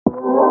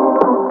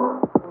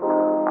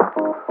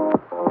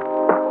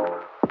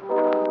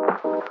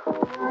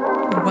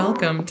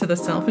welcome to the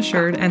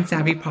Self-Assured and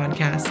Savvy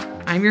podcast.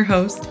 I'm your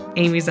host,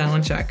 Amy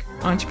Zalenchuk,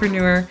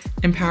 entrepreneur,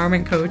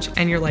 empowerment coach,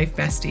 and your life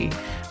bestie.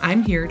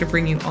 I'm here to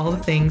bring you all the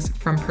things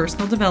from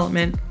personal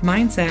development,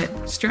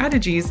 mindset,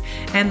 strategies,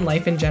 and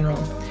life in general.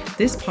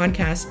 This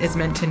podcast is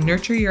meant to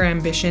nurture your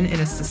ambition in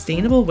a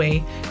sustainable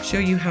way, show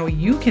you how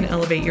you can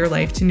elevate your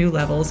life to new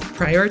levels,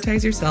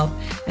 prioritize yourself,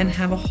 and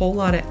have a whole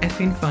lot of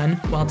effing fun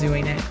while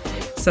doing it.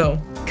 So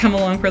come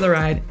along for the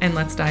ride and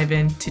let's dive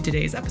into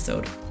today's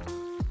episode.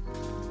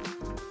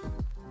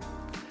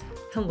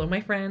 Hello,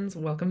 my friends.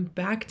 Welcome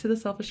back to the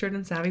Self-Assured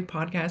and Savvy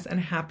podcast, and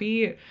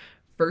happy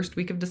first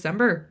week of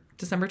December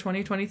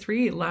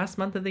 2023, last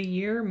month of the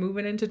year,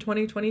 moving into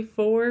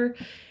 2024.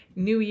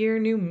 New year,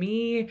 new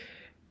me,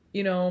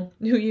 new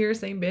year,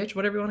 same bitch,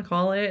 whatever you want to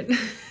call it.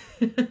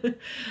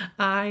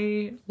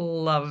 I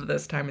love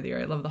this time of the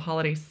year. I love the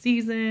holiday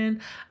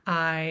season.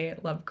 I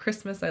love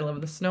Christmas. I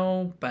love the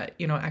snow. But,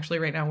 actually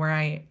right now where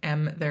I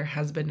am, there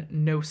has been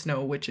no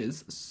snow, which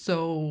is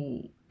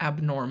so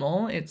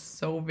abnormal. It's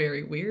so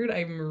very weird.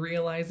 I'm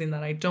realizing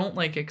that I don't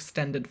like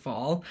extended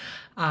fall.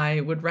 I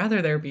would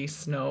rather there be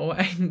snow,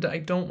 and I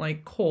don't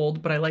like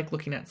cold, but I like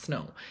looking at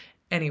snow.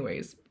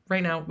 Anyways,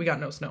 right now we got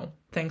no snow.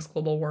 Thanks,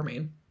 global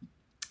warming.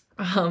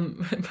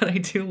 But I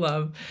do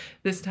love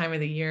this time of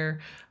the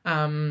year,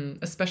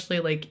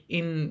 especially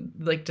in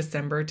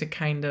December, to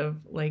kind of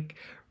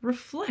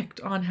reflect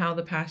on how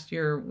the past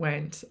year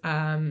went,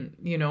 and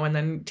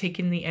then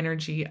taking the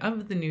energy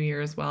of the new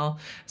year as well.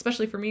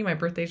 Especially for me, my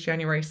birthday is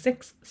January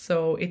 6th.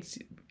 So it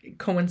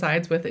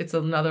coincides with, it's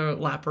another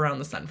lap around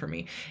the sun for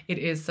me. It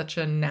is such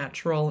a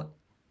natural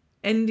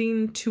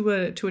ending to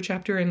a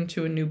chapter and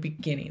to a new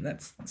beginning.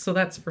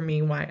 That's for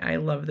me why I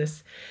love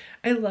this.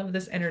 I love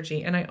this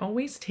energy, and I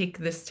always take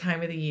this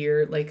time of the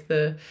year,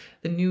 the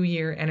new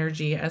year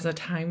energy, as a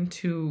time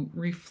to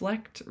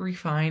reflect,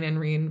 refine, and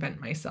reinvent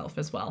myself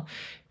as well,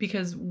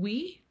 because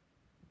we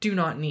do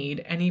not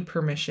need any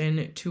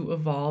permission to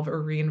evolve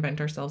or reinvent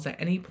ourselves at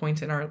any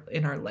point in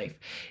our life.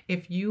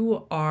 If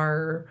you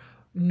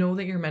know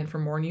that you're meant for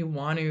more and you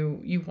want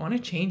to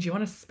change, you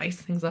want to spice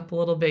things up a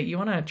little bit, you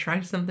want to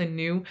try something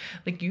new,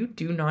 you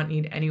do not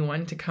need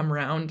anyone to come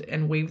around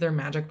and wave their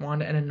magic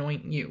wand and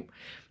anoint you.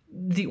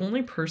 The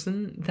only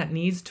person that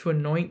needs to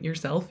anoint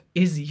yourself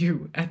is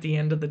you at the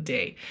end of the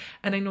day.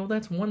 And I know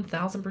that's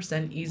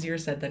 1000% easier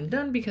said than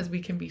done, because we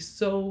can be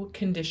so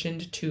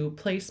conditioned to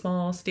play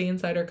small, stay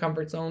inside our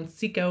comfort zone,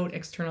 seek out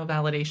external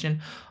validation.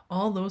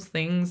 All those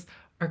things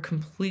are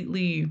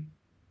completely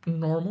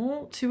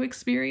normal to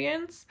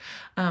experience.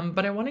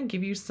 But I want to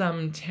give you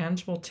some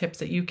tangible tips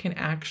that you can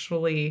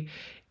actually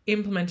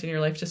implement in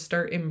your life to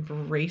start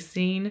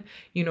embracing,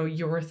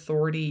 your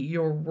authority,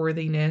 your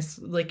worthiness,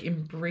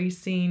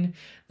 embracing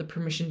the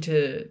permission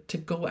to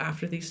go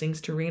after these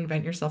things, to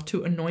reinvent yourself,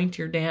 to anoint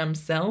your damn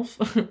self.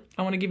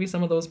 I want to give you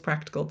some of those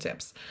practical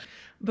tips.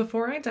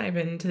 Before I dive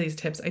into these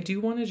tips, I do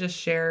want to just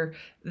share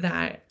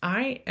that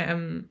I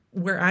am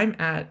where I'm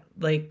at,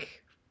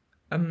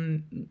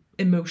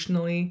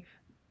 emotionally,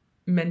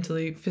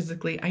 mentally,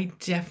 physically. I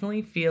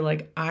definitely feel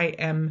like I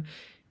am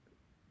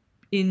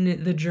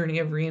in the journey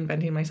of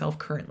reinventing myself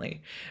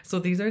currently. So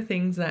these are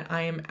things that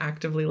I am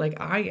actively,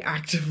 I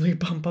actively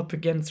bump up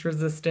against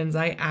resistance.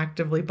 I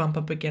actively bump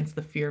up against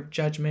the fear of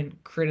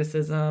judgment,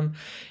 criticism.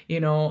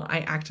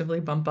 I actively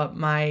bump up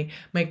my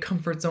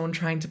comfort zone,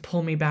 trying to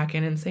pull me back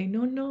in and say,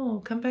 no,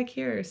 come back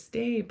here,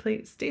 stay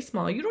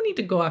small. You don't need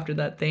to go after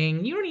that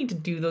thing. You don't need to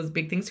do those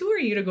big things. Who are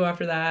you to go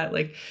after that?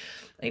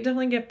 I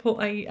definitely get pulled.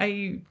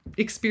 I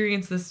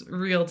experience this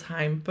real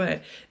time,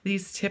 but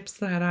these tips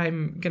that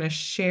I'm going to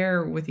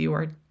share with you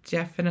are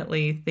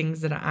definitely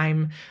things that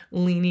I'm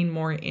leaning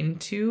more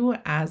into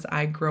as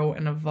I grow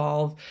and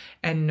evolve,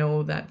 and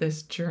know that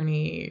this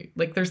journey,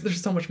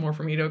 there's so much more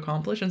for me to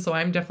accomplish. And so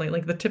I'm definitely,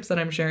 the tips that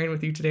I'm sharing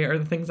with you today are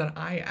the things that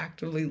I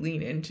actively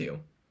lean into.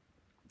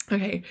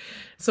 Okay.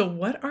 So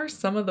what are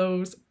some of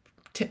those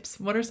tips?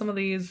 What are some of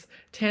these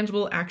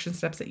tangible action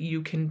steps that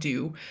you can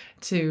do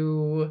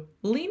to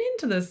lean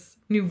into this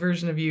new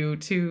version of you,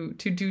 to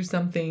do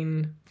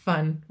something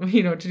fun,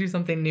 to do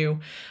something new?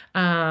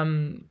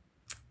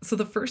 So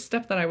the first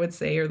step that I would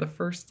say, or the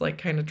first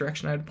kind of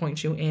direction I would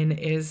point you in,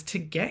 is to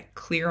get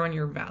clear on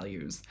your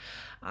values.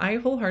 I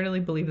wholeheartedly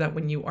believe that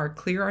when you are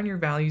clear on your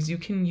values, you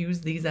can use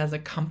these as a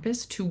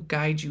compass to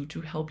guide you, to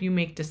help you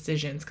make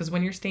decisions. Because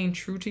when you're staying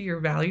true to your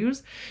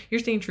values, you're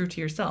staying true to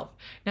yourself.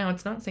 Now,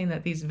 it's not saying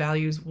that these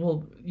values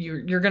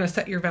you're going to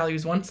set your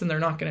values once and they're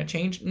not going to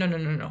change.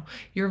 No.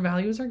 Your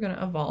values are going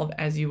to evolve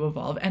as you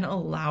evolve, and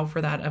allow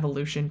for that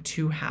evolution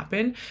to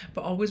happen.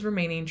 But always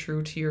remaining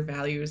true to your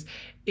values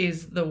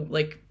is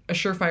a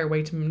surefire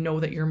way to know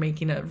that you're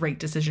making a right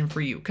decision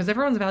for you. Because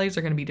everyone's values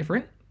are going to be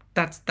different.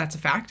 That's a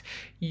fact.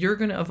 You're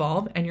going to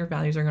evolve and your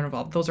values are going to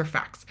evolve. Those are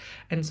facts.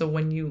 And so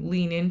when you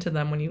lean into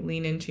them, when you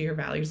lean into your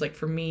values,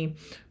 for me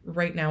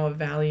right now, a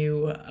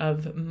value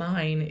of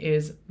mine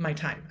is my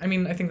time. I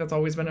mean, I think that's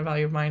always been a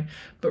value of mine,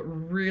 but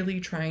really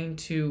trying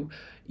to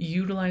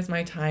utilize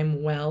my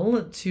time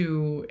well,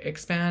 to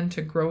expand,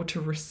 to grow, to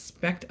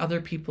respect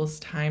other people's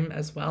time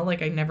as well.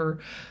 Like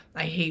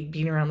I hate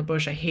being around the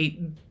bush. I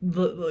hate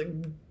the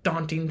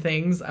daunting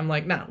things. I'm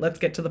like, nah, let's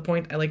get to the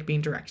point. I like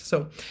being direct.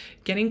 So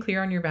getting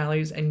clear on your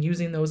values and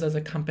using those as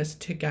a compass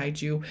to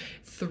guide you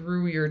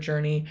through your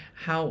journey,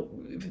 how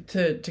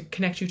to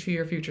connect you to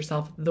your future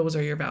self. Those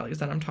are your values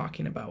that I'm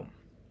talking about.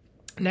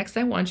 Next,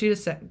 I want you to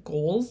set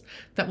goals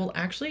that will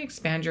actually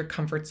expand your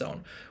comfort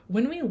zone.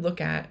 When we look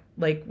at,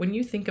 like, when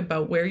you think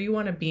about where you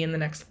want to be in the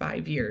next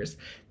 5 years,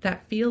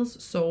 that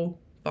feels so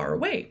far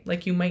away.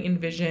 Like, you might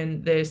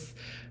envision this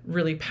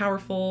really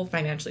powerful,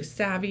 financially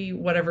savvy,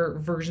 whatever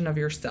version of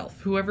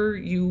yourself. Whoever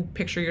you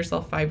picture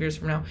yourself 5 years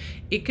from now,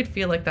 it could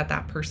feel like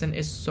that person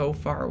is so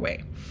far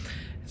away.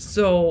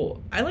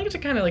 So I like to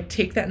kind of like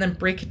take that and then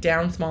break it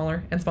down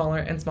smaller and smaller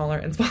and smaller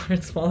and smaller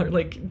and smaller,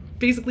 like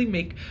basically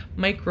make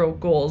micro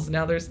goals.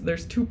 Now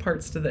there's two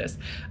parts to this.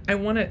 I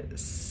want to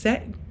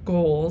set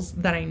goals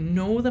that I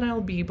know that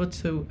I'll be able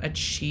to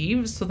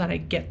achieve so that I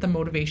get the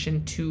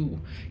motivation to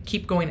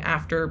keep going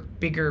after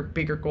bigger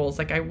goals.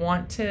 Like I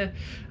want to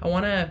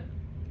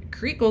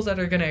create goals that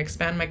are going to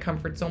expand my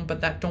comfort zone,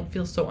 but that don't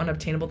feel so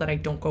unobtainable that I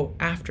don't go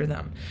after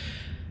them.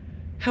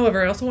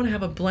 However, I also want to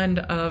have a blend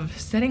of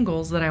setting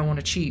goals that I want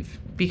to achieve,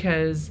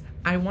 because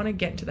I want to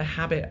get into the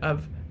habit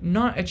of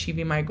not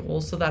achieving my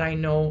goals so that I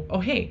know,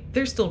 oh, hey,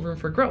 there's still room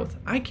for growth.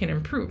 I can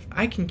improve.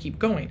 I can keep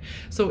going.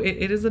 So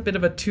it is a bit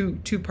of a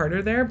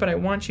two-parter there, but I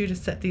want you to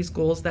set these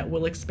goals that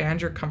will expand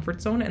your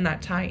comfort zone and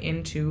that tie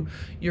into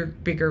your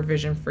bigger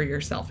vision for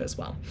yourself as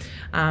well.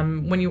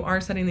 When you are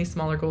setting these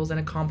smaller goals and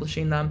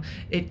accomplishing them,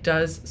 it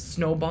does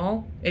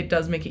snowball. It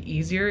does make it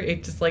easier.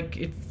 It's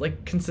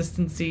like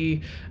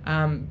consistency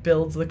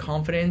builds the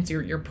confidence.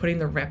 You're putting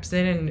the reps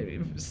in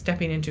and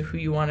stepping into who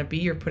you want to be.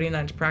 You're putting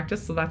that into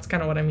practice. So that's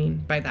kind of what I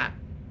mean by that.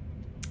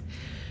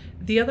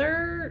 The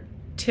other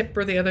tip,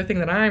 or the other thing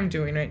that I'm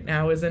doing right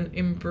now, is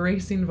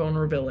embracing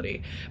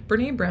vulnerability.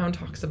 Brené Brown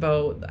talks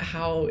about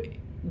how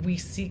we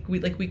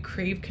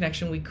crave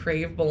connection, we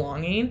crave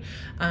belonging,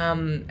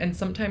 and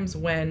sometimes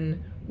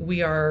when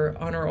we are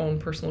on our own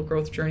personal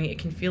growth journey, it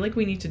can feel like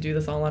we need to do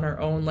this all on our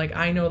own. Like,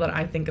 I know that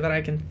I think that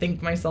I can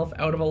think myself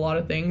out of a lot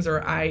of things,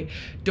 or I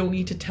don't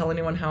need to tell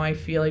anyone how I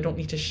feel. I don't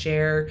need to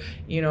share,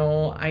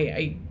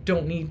 I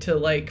don't need to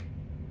like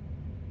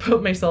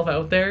put myself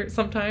out there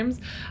sometimes.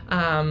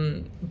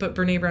 But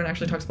Brené Brown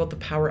actually talks about the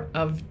power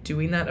of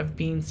doing that, of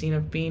being seen,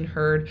 of being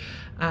heard.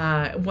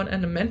 And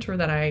a mentor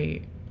that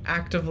I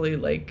actively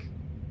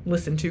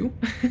listen to,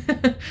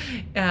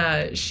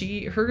 her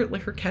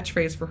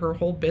catchphrase for her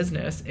whole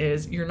business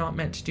is, "You're not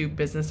meant to do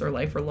business or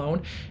life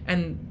alone."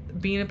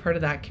 And being a part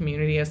of that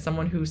community as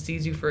someone who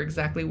sees you for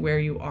exactly where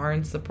you are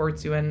and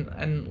supports you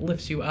and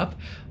lifts you up,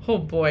 oh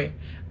boy,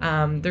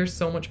 there's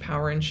so much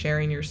power in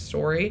sharing your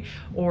story.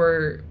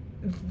 Or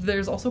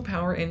there's also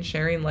power in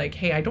sharing, like,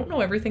 hey, I don't know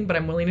everything, but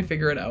I'm willing to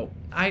figure it out.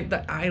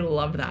 I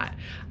love that.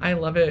 I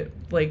love it.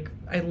 Like,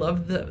 I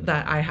love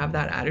that I have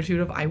that attitude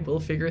of, I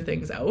will figure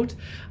things out.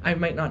 I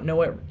might not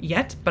know it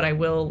yet, but I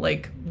will,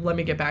 let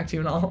me get back to you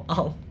and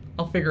I'll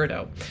figure it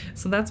out.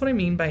 So that's what I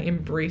mean by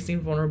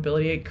embracing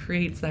vulnerability. It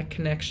creates that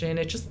connection.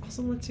 It just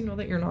also lets you know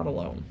that you're not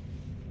alone.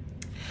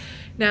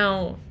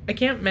 Now, I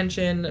can't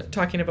mention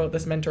talking about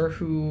this mentor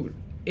who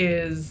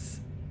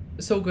is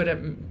so good at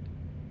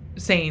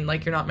saying,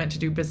 like, you're not meant to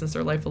do business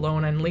or life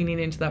alone, and leaning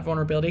into that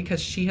vulnerability,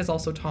 because she has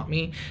also taught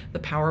me the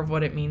power of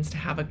what it means to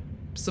have a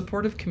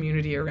supportive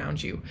community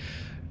around you.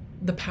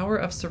 The power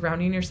of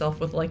surrounding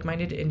yourself with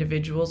like-minded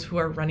individuals who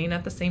are running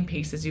at the same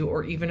pace as you,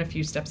 or even a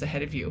few steps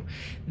ahead of you.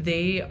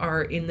 They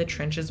are in the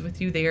trenches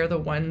with you. They are the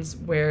ones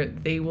where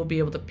they will be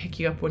able to pick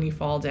you up when you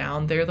fall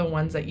down. They're the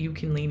ones that you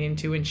can lean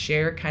into and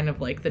share kind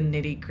of like the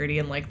nitty-gritty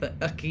and like the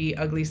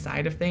ugly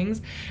side of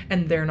things.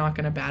 And they're not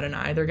going to bat an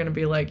eye. They're going to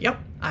be like,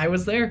 yep, I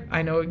was there.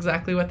 I know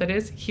exactly what that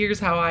is. Here's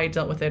how I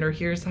dealt with it, or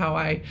here's how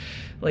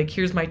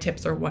here's my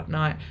tips or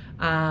whatnot.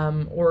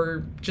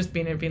 Or just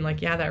being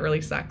like, yeah, that really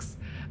sucks.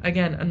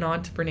 Again, a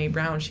nod to Brené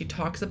Brown. She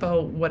talks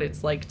about what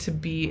it's like to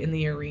be in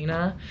the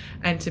arena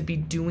and to be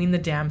doing the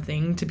damn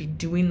thing, to be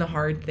doing the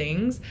hard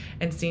things,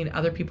 and seeing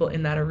other people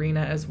in that arena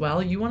as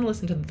well. You want to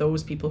listen to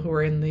those people who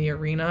are in the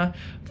arena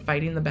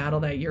fighting the battle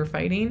that you're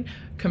fighting,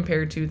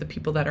 compared to the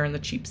people that are in the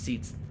cheap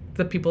seats,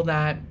 the people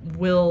that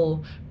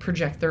will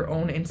project their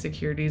own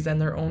insecurities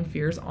and their own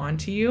fears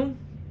onto you.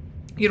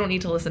 You don't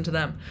need to listen to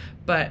them,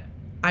 but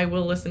I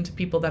will listen to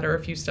people that are a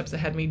few steps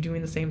ahead of me,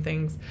 doing the same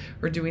things,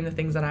 or doing the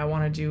things that I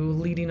want to do,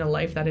 leading a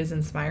life that is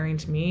inspiring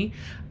to me.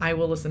 I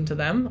will listen to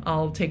them.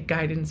 I'll take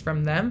guidance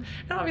from them.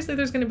 And obviously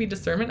there's going to be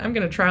discernment. I'm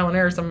going to trial and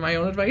error some of my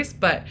own advice,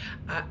 but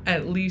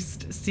at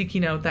least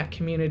seeking out that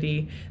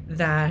community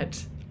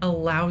that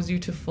allows you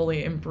to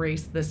fully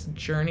embrace this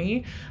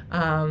journey,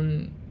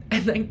 and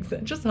then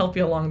just help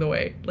you along the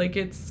way. Like,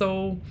 it's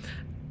so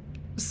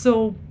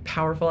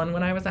powerful. And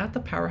when I was at the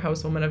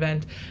Powerhouse Woman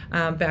event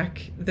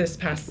back this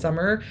past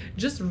summer,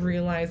 just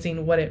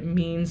realizing what it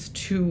means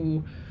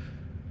to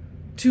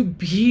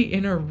be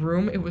in a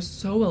room, it was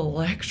so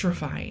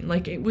electrifying.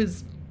 Like, it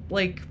was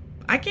like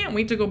I can't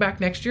wait to go back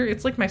next year.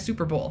 It's like my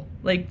Super Bowl.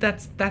 Like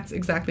that's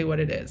exactly what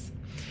it is.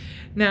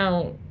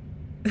 Now,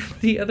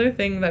 the other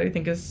thing that I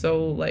think is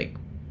so like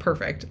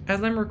perfect,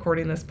 as I'm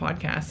recording this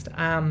podcast,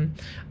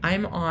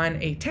 I'm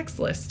on a text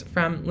list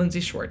from Lindsay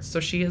Schwartz. So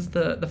she is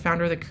the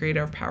founder, the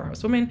creator of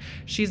Powerhouse Women.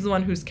 She's the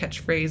one whose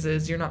catchphrase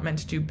is, "You're not meant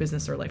to do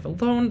business or life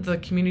alone." The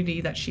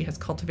community that she has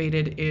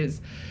cultivated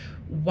is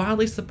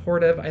wildly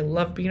supportive. I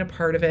love being a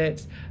part of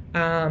it.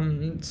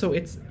 So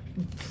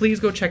please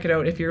go check it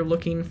out if you're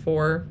looking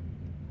for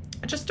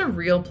just a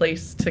real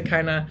place to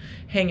kind of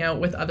hang out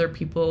with other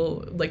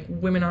people, like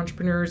women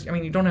entrepreneurs. I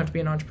mean, you don't have to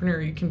be an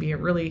entrepreneur. You can be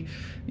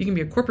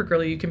a corporate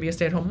girl. You can be a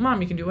stay-at-home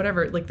mom. You can do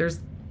whatever. Like there's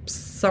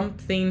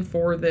something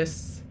for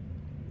this.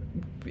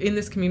 In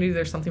this community,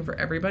 there's something for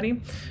everybody.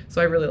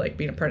 So I really like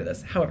being a part of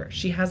this. However,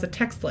 she has a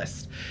text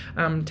list.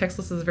 Text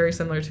list is very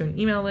similar to an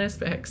email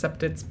list,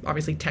 except it's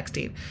obviously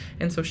texting.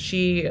 And so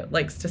she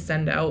likes to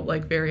send out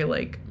like very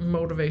like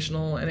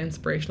motivational and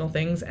inspirational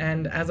things.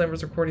 And as I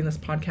was recording this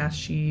podcast,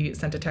 she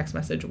sent a text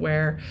message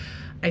where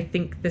I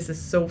think this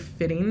is so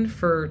fitting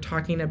for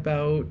talking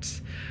about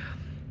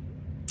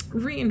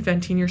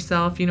reinventing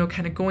yourself,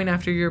 kind of going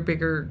after your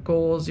bigger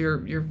goals, your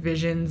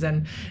visions,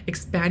 and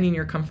expanding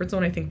your comfort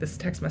zone. I think this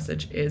text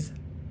message is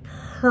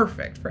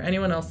perfect for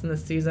anyone else in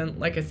this season.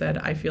 Like I said,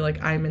 I feel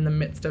like I'm in the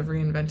midst of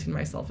reinventing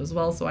myself as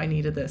well, so I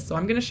needed this. So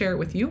I'm going to share it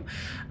with you,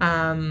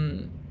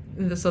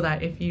 so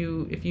that if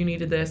you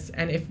needed this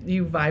and if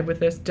you vibe with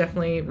this,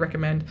 definitely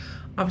recommend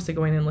obviously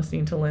going and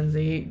listening to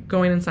Lindsay,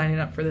 going and signing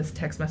up for this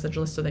text message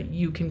list so that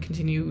you can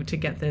continue to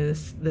get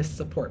this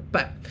support.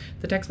 But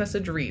the text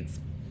message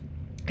reads,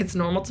 "It's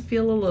normal to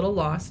feel a little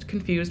lost,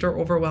 confused, or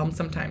overwhelmed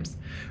sometimes.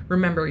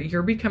 Remember,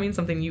 you're becoming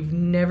something you've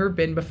never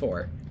been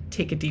before.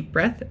 Take a deep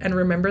breath and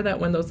remember that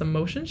when those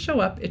emotions show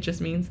up, it just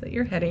means that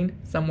you're heading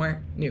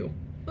somewhere new."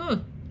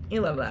 I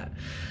love that.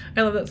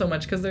 I love that so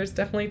much because there's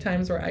definitely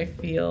times where I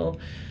feel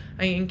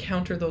I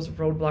encounter those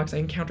roadblocks, I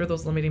encounter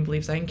those limiting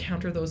beliefs, I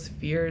encounter those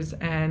fears,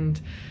 and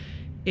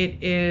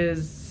it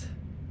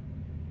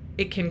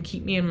can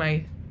keep me in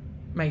my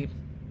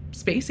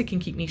space. It can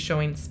keep me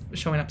showing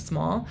up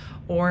small,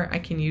 or I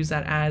can use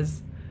that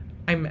as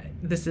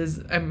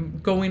I'm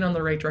going on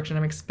the right direction.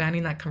 I'm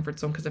expanding that comfort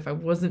zone, because if I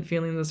wasn't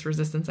feeling this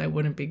resistance, I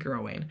wouldn't be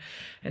growing.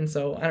 And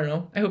so I don't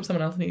know, I hope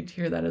someone else needed to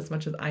hear that as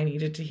much as I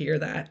needed to hear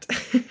that.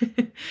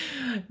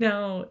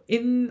 Now,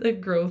 in the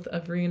growth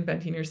of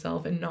reinventing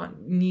yourself and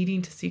not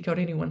needing to seek out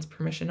anyone's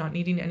permission, not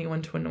needing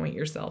anyone to anoint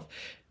yourself,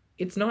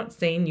 it's not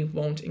saying you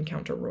won't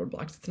encounter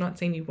roadblocks. It's not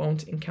saying you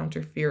won't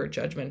encounter fear or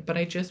judgment, but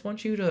I just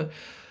want you to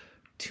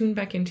tune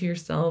back into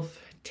yourself,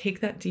 take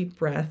that deep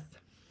breath,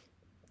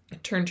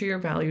 turn to your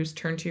values,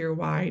 turn to your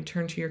why,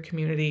 turn to your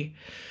community.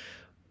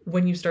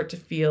 When you start to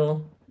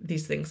feel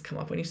these things come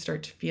up, when you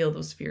start to feel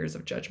those fears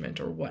of judgment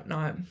or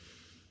whatnot,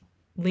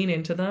 lean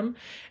into them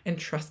and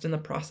trust in the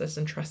process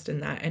and trust in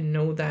that, and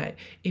know that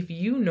if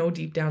you know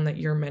deep down that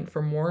you're meant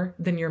for more,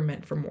 then you're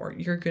meant for more.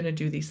 You're going to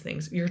do these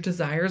things. Your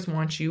desires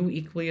want you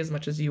equally as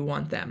much as you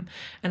want them.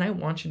 And I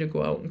want you to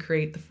go out and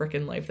create the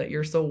freaking life that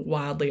you're so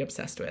wildly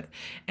obsessed with.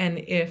 And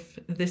if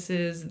this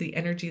is the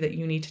energy that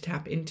you need to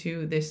tap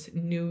into, this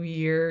new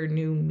year,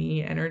 new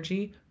me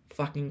energy,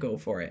 fucking go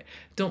for it.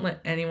 Don't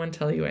let anyone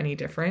tell you any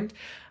different.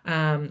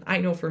 I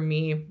know for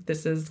me,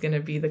 this is going to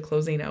be the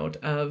closing out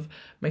of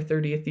my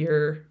 30th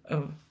year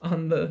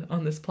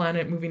on this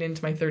planet, moving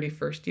into my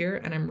 31st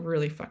year, and I'm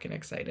really fucking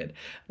excited.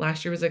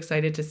 Last year was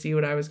excited to see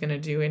what I was going to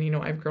do, and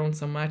I've grown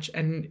so much,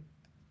 and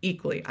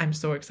equally, I'm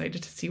so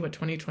excited to see what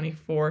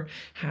 2024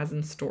 has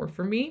in store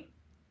for me.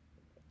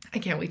 I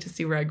can't wait to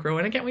see where I grow,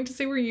 and I can't wait to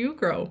see where you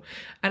grow.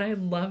 And I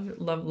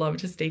love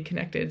to stay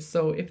connected.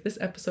 So if this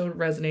episode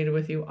resonated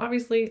with you,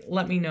 obviously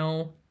let me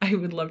know.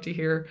 I'd love to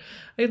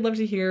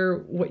hear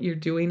what you're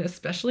doing,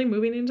 especially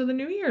moving into the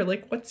new year.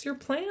 Like, what's your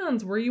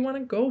plans? Where you want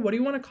to go? What do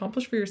you want to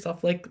accomplish for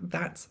yourself? Like,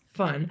 that's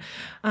fun.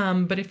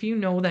 But if you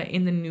know that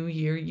in the new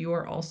year, you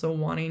are also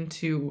wanting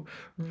to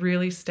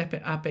really step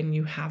it up, and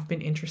you have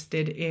been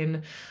interested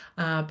in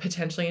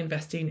potentially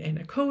investing in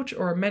a coach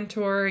or a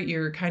mentor,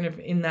 you're kind of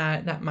in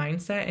that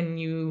mindset, and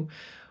you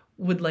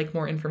would like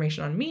more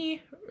information on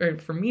me, or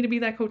for me to be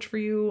that coach for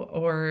you,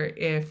 or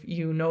if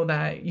you know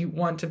that you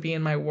want to be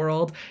in my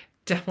world,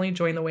 definitely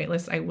join the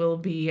waitlist. I will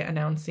be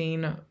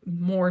announcing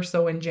more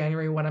so in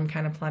January what I'm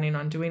kind of planning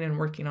on doing and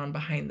working on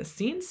behind the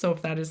scenes. So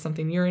if that is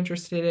something you're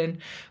interested in,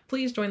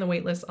 please join the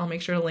waitlist. I'll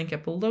make sure to link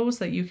it below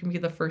so that you can be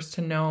the first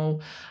to know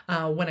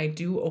when I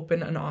do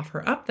open an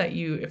offer up, that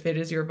if it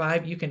is your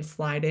vibe, you can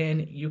slide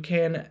in, you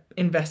can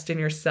invest in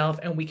yourself,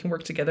 and we can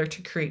work together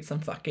to create some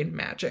fucking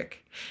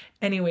magic.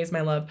 Anyways, my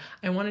love,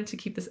 I wanted to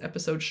keep this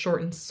episode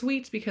short and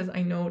sweet because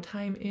I know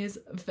time is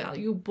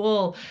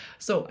valuable.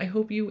 So I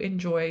hope you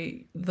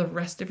enjoy the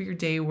rest of your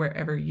day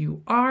wherever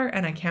you are,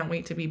 and I can't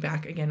wait to be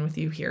back again with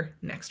you here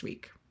next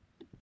week.